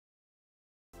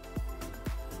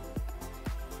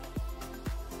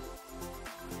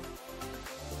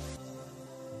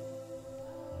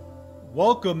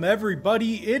Welcome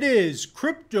everybody, it is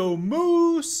Crypto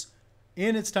Moose,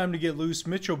 and it's time to get loose.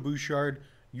 Mitchell Bouchard,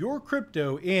 your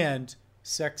crypto and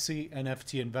sexy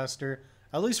NFT investor,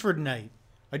 at least for tonight.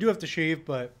 I do have to shave,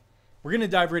 but we're going to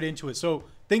dive right into it. So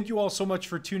thank you all so much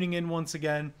for tuning in once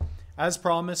again. As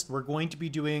promised, we're going to be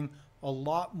doing a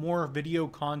lot more video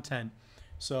content.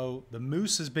 So the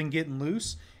Moose has been getting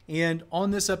loose, and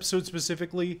on this episode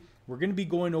specifically, we're going to be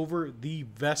going over the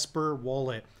VESPR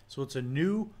wallet. So it's a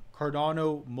new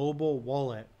Cardano mobile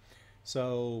wallet.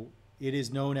 So it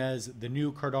is known as the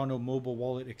new Cardano mobile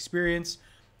wallet experience.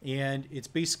 And it's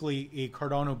basically a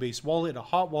Cardano based wallet, a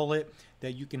hot wallet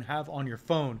that you can have on your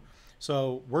phone.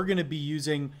 So we're going to be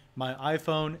using my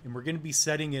iPhone and we're going to be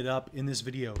setting it up in this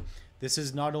video. This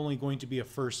is not only going to be a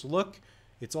first look,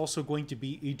 it's also going to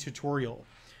be a tutorial.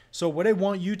 So what I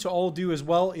want you to all do as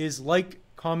well is like,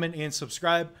 comment, and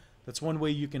subscribe. That's one way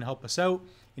you can help us out.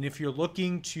 And if you're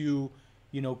looking to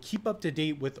keep up to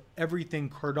date with everything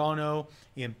Cardano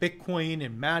and Bitcoin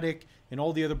and Matic and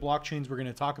all the other blockchains we're going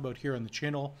to talk about here on the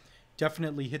channel,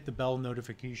 definitely hit the bell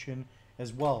notification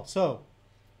as well. So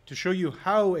to show you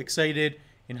how excited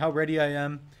and how ready I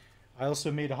am, I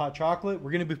also made a hot chocolate.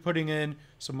 We're going to be putting in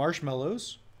some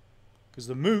marshmallows because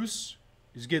the Moose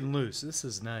is getting loose. This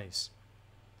is nice.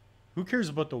 Who cares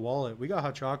about the wallet? We got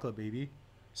hot chocolate, baby.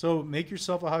 So make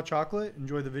yourself a hot chocolate.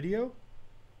 Enjoy the video.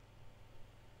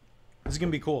 This is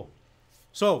going to be cool.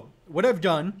 So what I've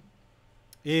done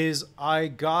is I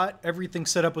got everything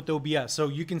set up with OBS. So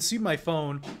you can see my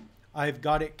phone. I've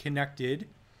got it connected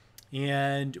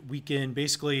and we can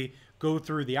basically go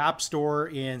through the App Store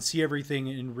and see everything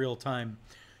in real time.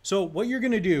 So what you're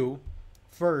going to do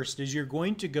first is you're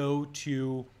going to go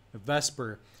to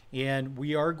VESPR, and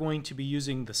we are going to be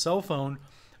using the cell phone.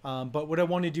 But what I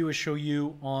want to do is show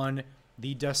you on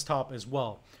the desktop as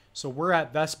well. So we're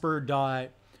at VESPR.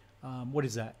 What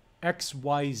is that?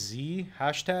 XYZ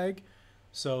hashtag.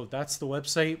 So that's the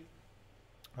website.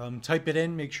 Type it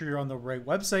in, make sure you're on the right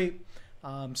website.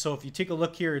 So if you take a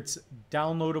look here, it's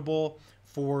downloadable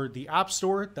for the App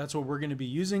Store. That's what we're going to be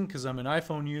using because I'm an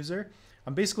iPhone user.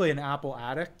 I'm basically an Apple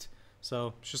addict.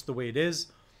 So it's just the way it is.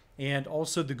 And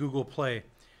also the Google Play.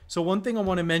 So one thing I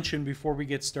want to mention before we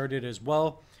get started as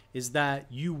well is that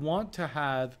you want to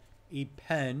have a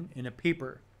pen and a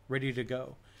paper ready to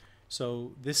go.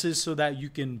 So this is so that you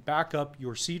can back up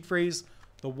your seed phrase.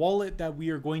 The wallet that we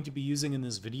are going to be using in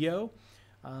this video,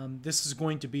 this is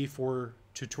going to be for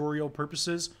tutorial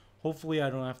purposes. Hopefully I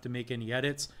don't have to make any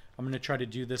edits. I'm going to try to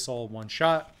do this all in one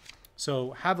shot.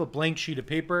 So have a blank sheet of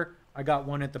paper. I got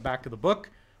one at the back of the book.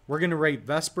 We're going to write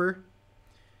VESPR.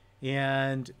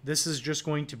 And this is just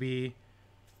going to be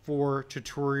for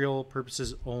tutorial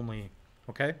purposes only.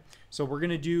 Okay. So we're going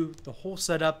to do the whole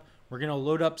setup. We're going to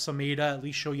load up some ADA, at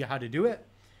least show you how to do it.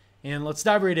 And let's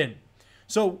dive right in.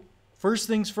 So first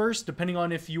things first, depending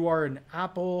on if you are an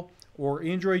Apple or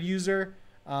Android user,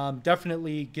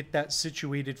 definitely get that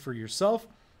situated for yourself.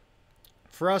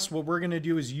 For us, what we're going to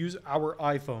do is use our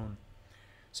iPhone.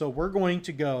 So we're going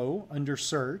to go under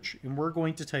search and we're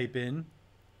going to type in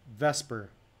VESPR.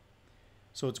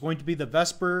 So it's going to be the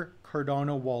VESPR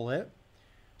Cardano wallet.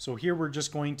 So here we're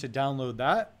just going to download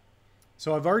that.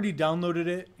 So I've already downloaded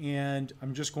it and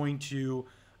I'm just going to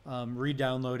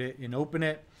re-download it and open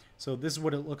it. So this is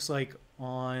what it looks like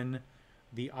on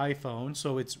the iPhone.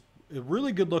 So it's a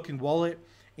really good looking wallet.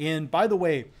 And by the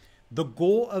way, the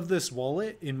goal of this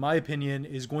wallet, in my opinion,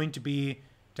 is going to be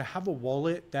to have a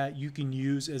wallet that you can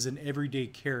use as an everyday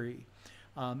carry.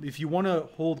 If you want to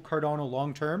hold Cardano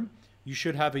long term, you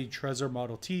should have a Trezor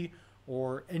Model T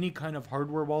or any kind of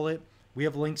hardware wallet. We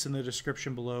have links in the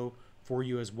description below for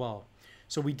you as well.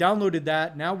 So we downloaded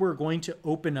that. Now we're going to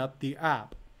open up the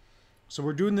app. So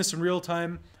we're doing this in real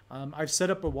time. I've set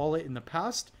up a wallet in the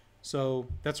past, so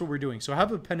that's what we're doing. So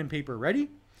have a pen and paper ready.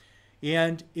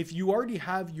 And if you already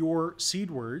have your seed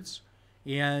words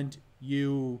and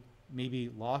you maybe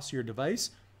lost your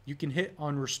device, you can hit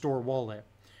on restore wallet.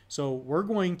 So we're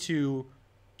going to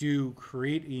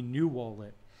create a new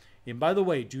wallet. And by the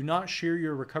way, do not share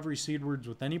your recovery seed words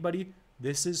with anybody.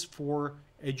 This is for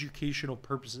educational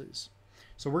purposes.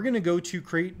 So we're going to go to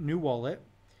create new wallet.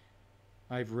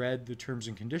 I've read the terms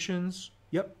and conditions.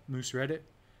 Yep, Moose read it.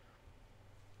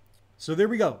 So there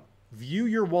we go. View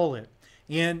your wallet.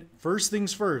 And first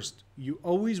things first, you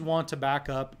always want to back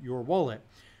up your wallet.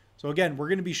 So again, we're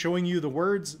going to be showing you the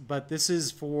words, but this is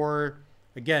for,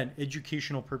 again,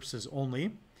 educational purposes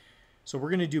only. So we're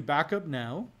going to do backup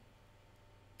now.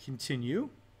 Continue.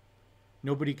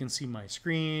 Nobody can see my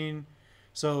screen.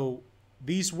 So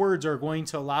these words are going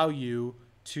to allow you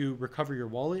to recover your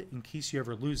wallet in case you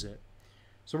ever lose it.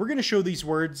 So we're going to show these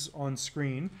words on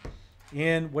screen.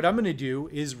 And what I'm going to do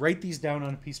is write these down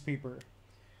on a piece of paper.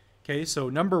 Okay, so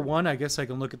number one, I guess I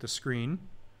can look at the screen.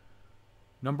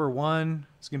 Number one,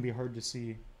 it's going to be hard to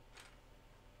see.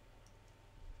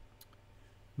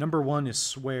 Number one is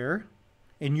swear.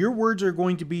 And your words are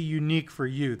going to be unique for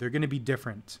you. They're going to be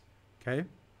different. Okay?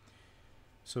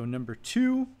 So number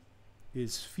two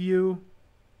is few.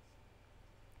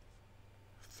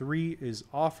 3 is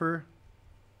offer.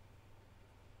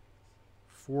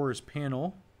 4 is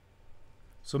panel.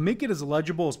 So make it as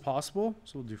legible as possible.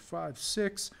 So we'll do 5,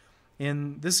 6.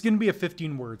 And this is going to be a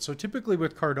 15 words. So typically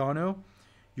with Cardano,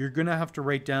 you're going to have to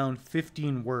write down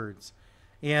 15 words.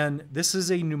 And this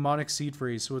is a mnemonic seed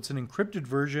phrase. So it's an encrypted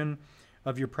version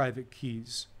of your private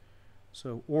keys.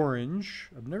 So orange,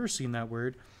 I've never seen that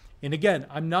word. And again,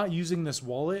 I'm not using this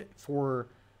wallet for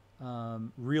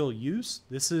real use.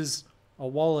 This is a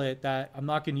wallet that I'm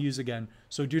not going to use again.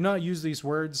 So do not use these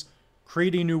words.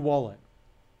 Create a new wallet.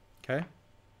 Okay.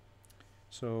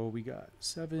 So we got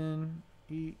 7,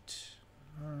 8,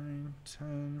 9,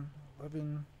 10,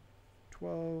 11,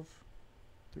 12,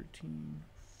 13,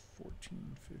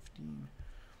 14, 15.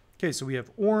 Okay, so we have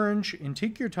orange, and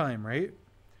take your time, right?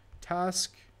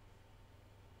 Task,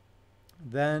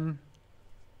 then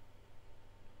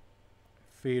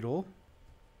fatal.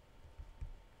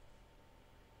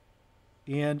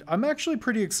 And I'm actually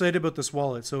pretty excited about this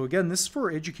wallet. So again, this is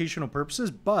for educational purposes,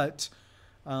 but,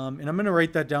 and I'm going to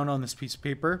write that down on this piece of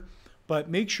paper, but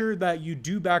make sure that you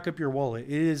do back up your wallet.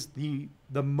 It is the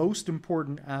most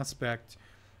important aspect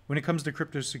when it comes to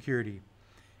crypto security.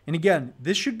 And again,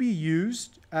 this should be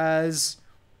used as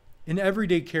an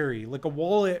everyday carry, like a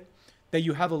wallet that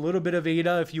you have a little bit of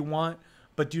ADA if you want,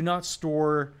 but do not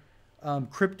store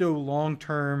crypto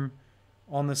long-term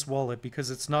on this wallet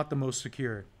because it's not the most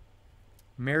secure.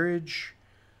 Marriage,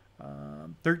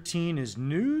 13 is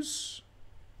news,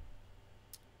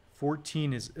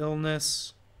 14 is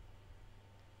illness.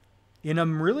 And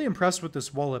I'm really impressed with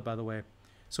this wallet, by the way.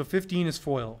 So 15 is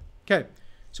foil. Okay.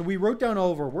 So we wrote down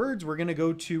all of our words. We're going to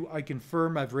go to I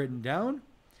confirm I've written down.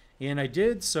 And I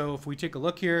did. So if we take a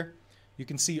look here, you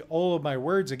can see all of my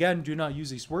words. Again, do not use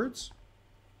these words.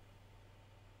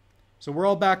 So we're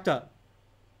all backed up.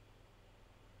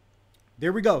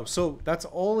 There we go. So that's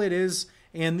all it is.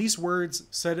 And these words,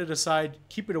 set it aside.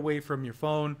 Keep it away from your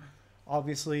phone,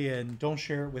 obviously, and don't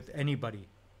share it with anybody.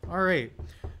 All right.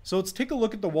 So let's take a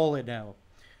look at the wallet now.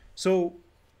 So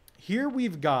here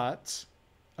we've got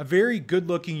a very good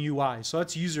looking UI. So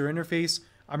that's user interface.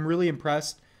 I'm really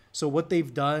impressed. So what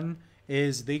they've done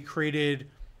is they created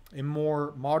a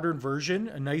more modern version,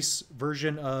 a nice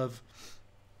version of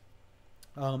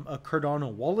a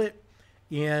Cardano wallet.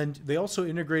 And they also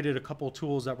integrated a couple of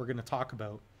tools that we're going to talk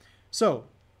about. So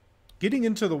getting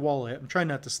into the wallet, I'm trying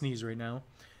not to sneeze right now.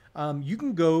 You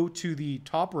can go to the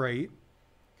top right.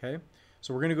 Okay.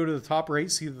 So we're going to go to the top right,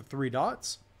 see the 3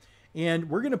 dots. And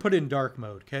we're going to put it in dark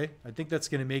mode, okay? I think that's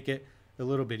going to make it a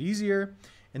little bit easier.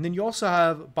 And then you also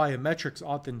have biometrics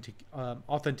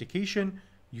authentication.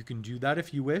 You can do that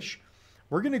if you wish.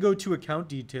 We're going to go to account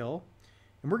detail,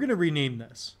 and we're going to rename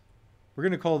this. We're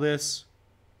going to call this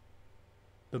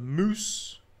the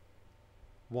Moose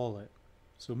Wallet.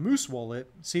 So Moose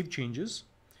Wallet, save changes.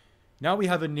 Now we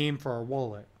have a name for our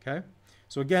wallet, okay?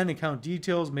 So again, account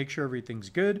details, make sure everything's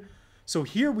good. So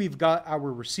here we've got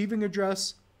our receiving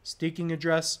address, staking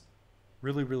address.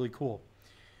 Really, really cool.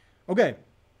 Okay.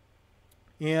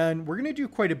 And we're going to do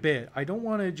quite a bit. I don't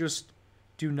want to just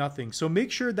do nothing. So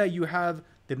make sure that you have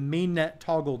the mainnet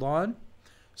toggled on.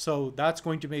 So that's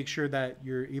going to make sure that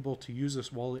you're able to use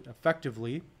this wallet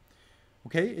effectively.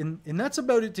 Okay. And that's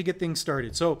about it to get things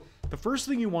started. So the first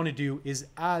thing you want to do is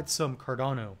add some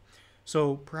Cardano.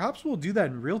 So perhaps we'll do that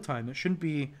in real time. It shouldn't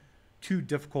be too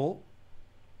difficult.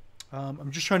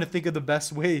 I'm just trying to think of the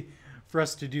best way for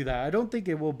us to do that. I don't think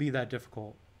it will be that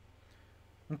difficult.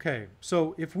 Okay,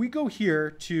 so if we go here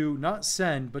to not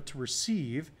send, but to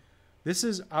receive, this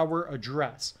is our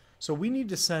address. So we need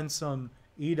to send some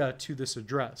ADA to this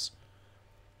address.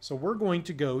 So we're going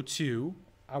to go to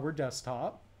our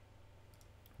desktop.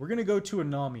 We're going to go to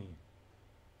Anami.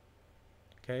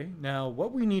 Okay, now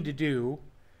what we need to do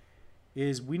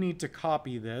is we need to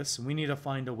copy this, and we need to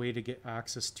find a way to get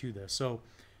access to this. So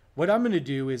what I'm going to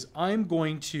do is I'm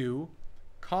going to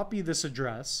copy this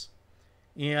address,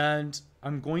 and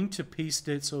I'm going to paste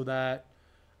it so that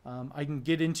I can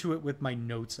get into it with my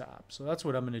Notes app. So that's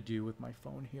what I'm going to do with my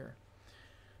phone here.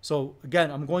 So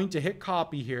again, I'm going to hit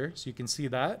copy here so you can see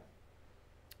that.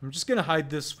 I'm just going to hide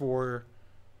this for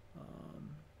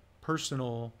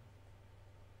personal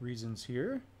reasons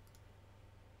here.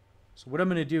 So what I'm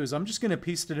going to do is I'm just going to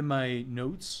paste it in my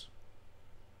notes.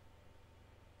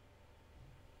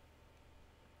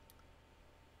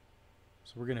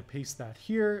 So we're going to paste that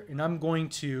here, and I'm going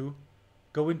to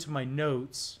go into my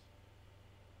notes,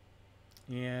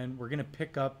 and we're going to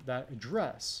pick up that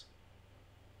address.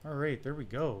 All right, there we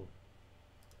go.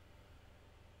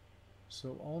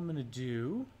 So all I'm going to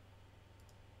do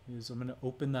is I'm going to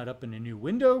open that up in a new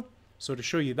window. So to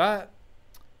show you that,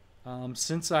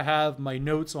 since I have my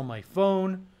notes on my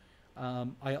phone,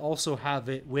 I also have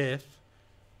it with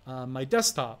my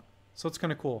desktop. So it's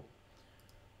kind of cool.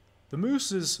 The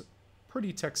Moose is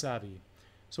pretty tech savvy.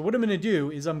 So what I'm going to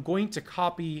do is I'm going to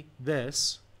copy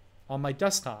this on my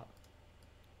desktop.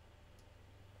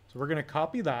 So we're going to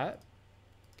copy that.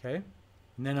 Okay.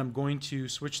 And then I'm going to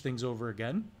switch things over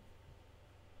again.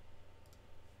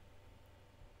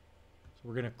 So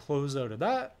we're going to close out of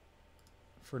that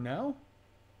for now.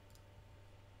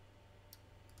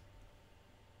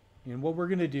 And what we're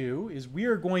going to do is we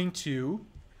are going to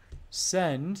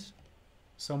send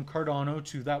some Cardano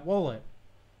to that wallet.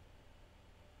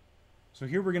 So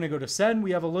here we're going to go to send.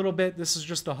 We have a little bit. This is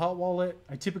just a hot wallet.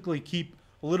 I typically keep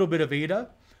a little bit of ADA,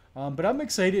 but I'm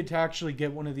excited to actually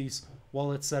get one of these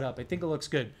wallets set up. I think it looks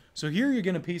good. So here you're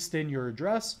going to paste in your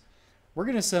address. We're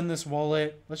going to send this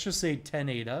wallet, let's just say 10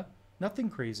 ADA, nothing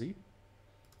crazy.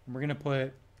 And we're going to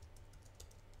put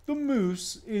the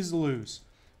Moose is loose.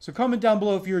 So comment down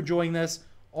below if you're enjoying this.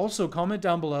 Also comment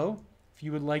down below if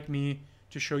you would like me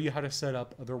to show you how to set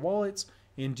up other wallets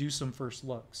and do some first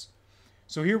looks.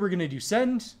 So here we're going to do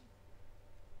send,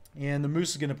 and the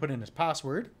Moose is going to put in his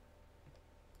password.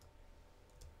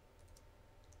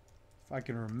 If I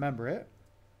can remember it.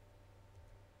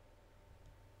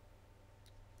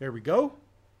 There we go.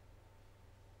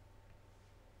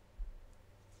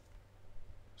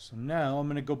 So now I'm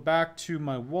going to go back to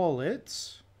my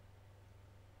wallet.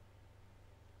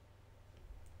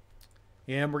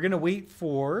 And we're going to wait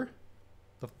for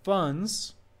the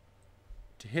funds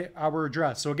to hit our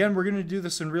address. So again, we're going to do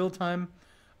this in real time.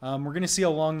 We're going to see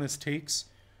how long this takes.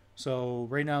 So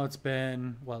right now it's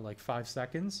been, what, like 5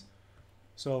 seconds?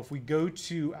 So if we go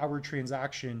to our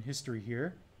transaction history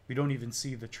here, we don't even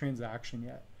see the transaction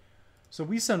yet. So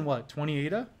we send what, 20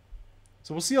 ADA?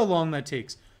 So we'll see how long that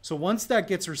takes. So once that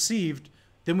gets received,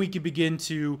 then we can begin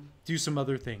to do some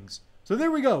other things. So there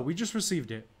we go. We just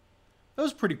received it. That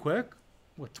was pretty quick.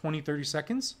 What, 20, 30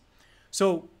 seconds?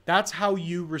 So that's how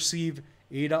you receive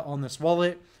ADA on this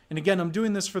wallet. And again, I'm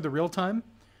doing this for the real time.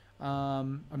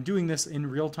 I'm doing this in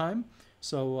real time.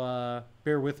 So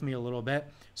bear with me a little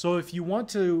bit. So if you want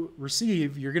to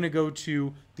receive, you're going to go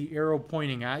to the arrow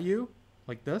pointing at you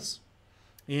like this.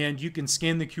 And you can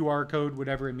scan the QR code,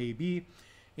 whatever it may be.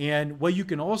 And what you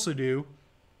can also do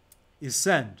is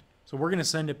send. So we're going to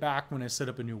send it back when I set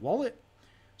up a new wallet.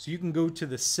 So you can go to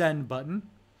the send button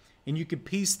and you can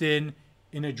paste in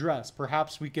an address.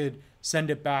 Perhaps we could send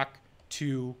it back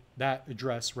to that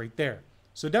address right there.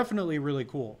 So definitely really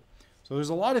cool. So there's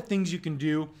a lot of things you can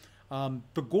do.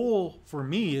 The goal for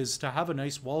me is to have a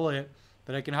nice wallet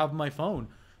that I can have on my phone.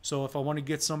 So if I want to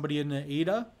get somebody in the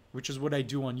ADA, which is what I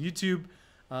do on YouTube,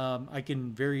 I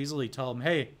can very easily tell them,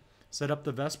 hey, set up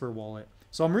the VESPR wallet.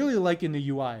 So I'm really liking the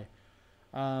UI.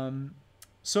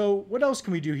 So what else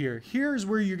can we do here? Here's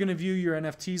where you're going to view your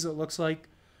NFTs, it looks like.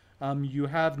 You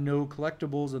have no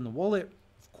collectibles in the wallet,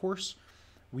 of course.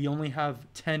 We only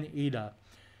have 10 ADA.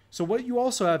 So what you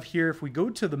also have here, if we go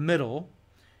to the middle,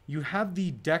 you have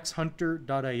the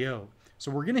dexhunter.io.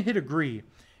 So we're going to hit agree.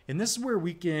 And this is where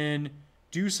we can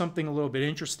do something a little bit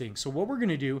interesting. So what we're going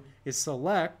to do is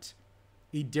select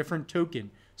a different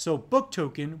token. So book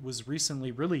token was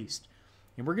recently released.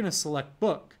 And we're going to select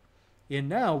book. And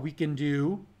now we can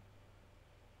do,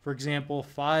 for example,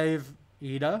 5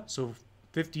 ADA. So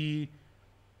 50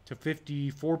 to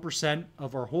 54%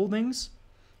 of our holdings.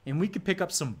 And we could pick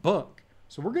up some book.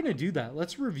 So we're going to do that.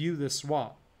 Let's review this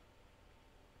swap.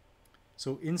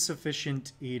 So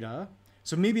insufficient ADA.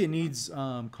 So maybe it needs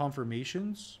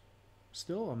confirmations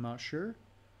still. I'm not sure.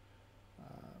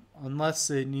 Unless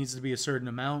it needs to be a certain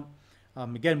amount.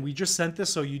 Again, we just sent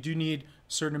this, so you do need a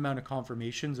certain amount of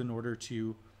confirmations in order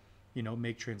to,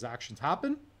 make transactions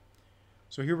happen.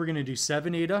 So here we're going to do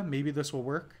 7 ADA. Maybe this will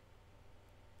work.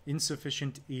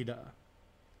 Insufficient ADA.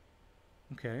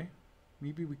 Okay.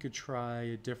 Maybe we could try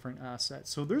a different asset.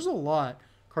 So there's a lot.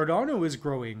 Cardano is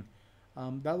growing.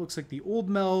 That looks like the old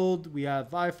meld. We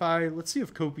have Wi-Fi. Let's see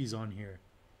if Kopi's on here.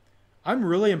 I'm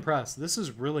really impressed. This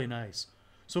is really nice.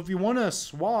 So if you want to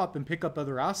swap and pick up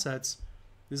other assets,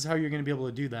 this is how you're going to be able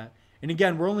to do that. And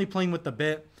again, we're only playing with the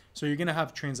bit. So you're going to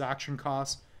have transaction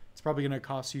costs. It's probably going to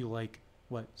cost you like,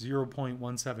 what,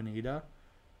 0.17 ADA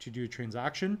to do a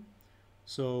transaction.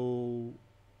 So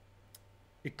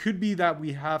it could be that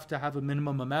we have to have a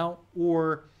minimum amount,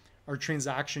 or our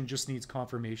transaction just needs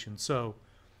confirmation. So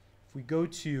if we go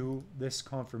to this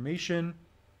confirmation,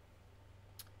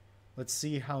 let's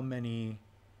see how many,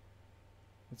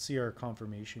 let's see our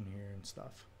confirmation here and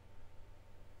stuff.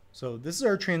 So this is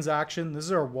our transaction. This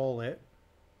is our wallet.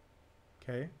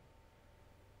 Okay.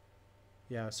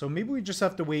 Yeah, so maybe we just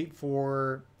have to wait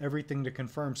for everything to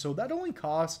confirm. So that only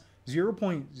costs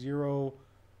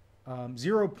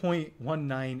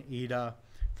 0.19 ADA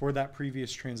for that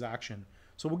previous transaction.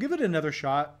 So we'll give it another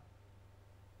shot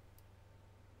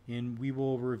and we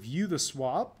will review the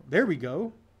swap. There we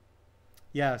go.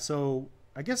 Yeah, so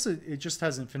I guess it just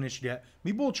hasn't finished yet.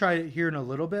 Maybe we'll try it here in a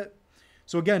little bit.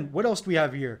 So again, what else do we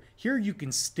have here? Here you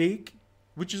can stake,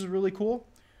 which is really cool.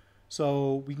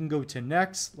 So we can go to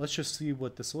next. Let's just see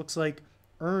what this looks like.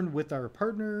 Earn with our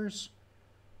partners.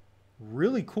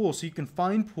 Really cool. So you can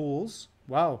find pools.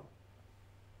 Wow.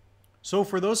 So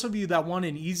for those of you that want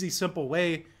an easy, simple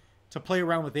way to play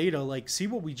around with ADA, like see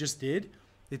what we just did.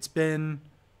 It's been,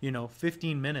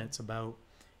 15 minutes about.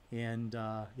 And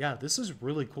yeah, this is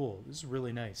really cool. This is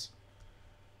really nice.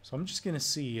 So I'm just going to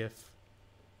see if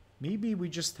maybe we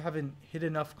just haven't hit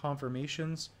enough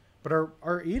confirmations. But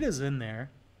our ADA's in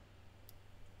there.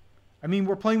 I mean,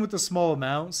 we're playing with a small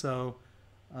amount, so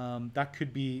that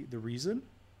could be the reason.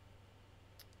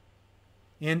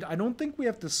 And I don't think we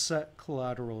have to set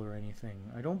collateral or anything.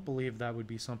 I don't believe that would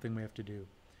be something we have to do.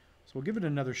 So we'll give it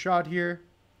another shot here.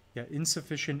 Yeah,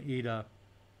 insufficient ADA.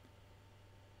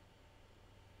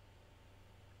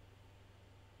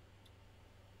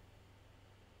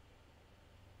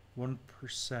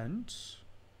 %.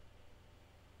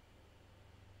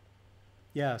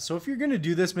 Yeah, so if you're going to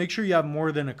do this, make sure you have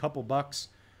more than a couple bucks.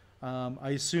 I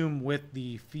assume with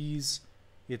the fees,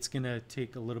 it's going to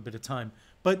take a little bit of time.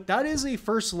 But that is a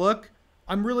first look.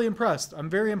 I'm really impressed. I'm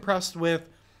very impressed with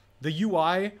the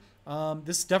UI.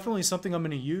 This is definitely something I'm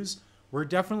going to use. We're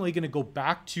definitely going to go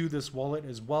back to this wallet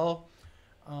as well.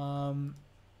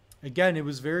 Again, it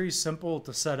was very simple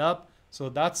to set up. So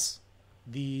that's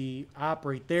the app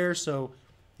right there. So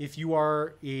if you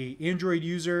are an Android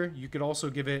user, you could also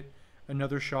give it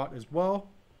another shot as well.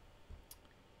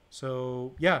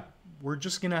 So yeah, we're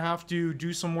just gonna have to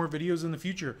do some more videos in the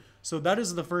future. So that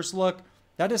is the first look.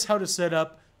 That is how to set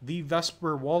up the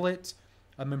VESPR wallet.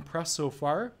 I'm impressed so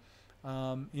far.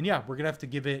 And yeah, we're gonna have to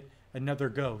give it another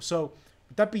go. So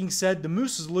with that being said, the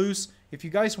moose is loose. If you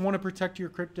guys want to protect your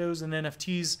cryptos and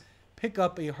NFTs, pick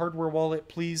up a hardware wallet,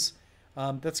 please.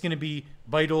 That's gonna be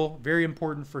vital, very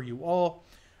important for you all.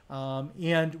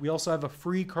 And we also have a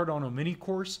free Cardano mini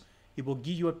course. It will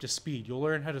get you up to speed. You'll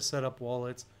learn how to set up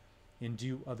wallets and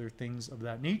do other things of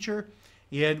that nature.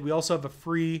 And we also have a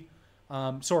free,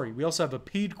 we also have a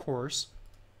paid course.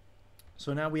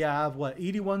 So now we have,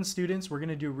 81 students. We're going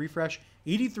to do a refresh.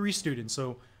 83 students.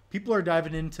 So people are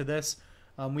diving into this.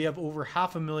 We have over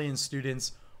 500,000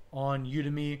 students on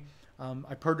Udemy.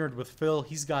 I partnered with Phil.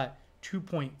 He's got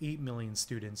 2.8 million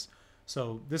students.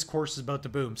 So this course is about to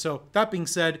boom. So that being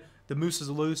said, the moose is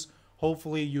loose.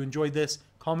 Hopefully you enjoyed this.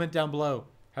 Comment down below.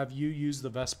 Have you used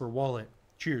the VESPR wallet?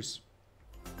 Cheers.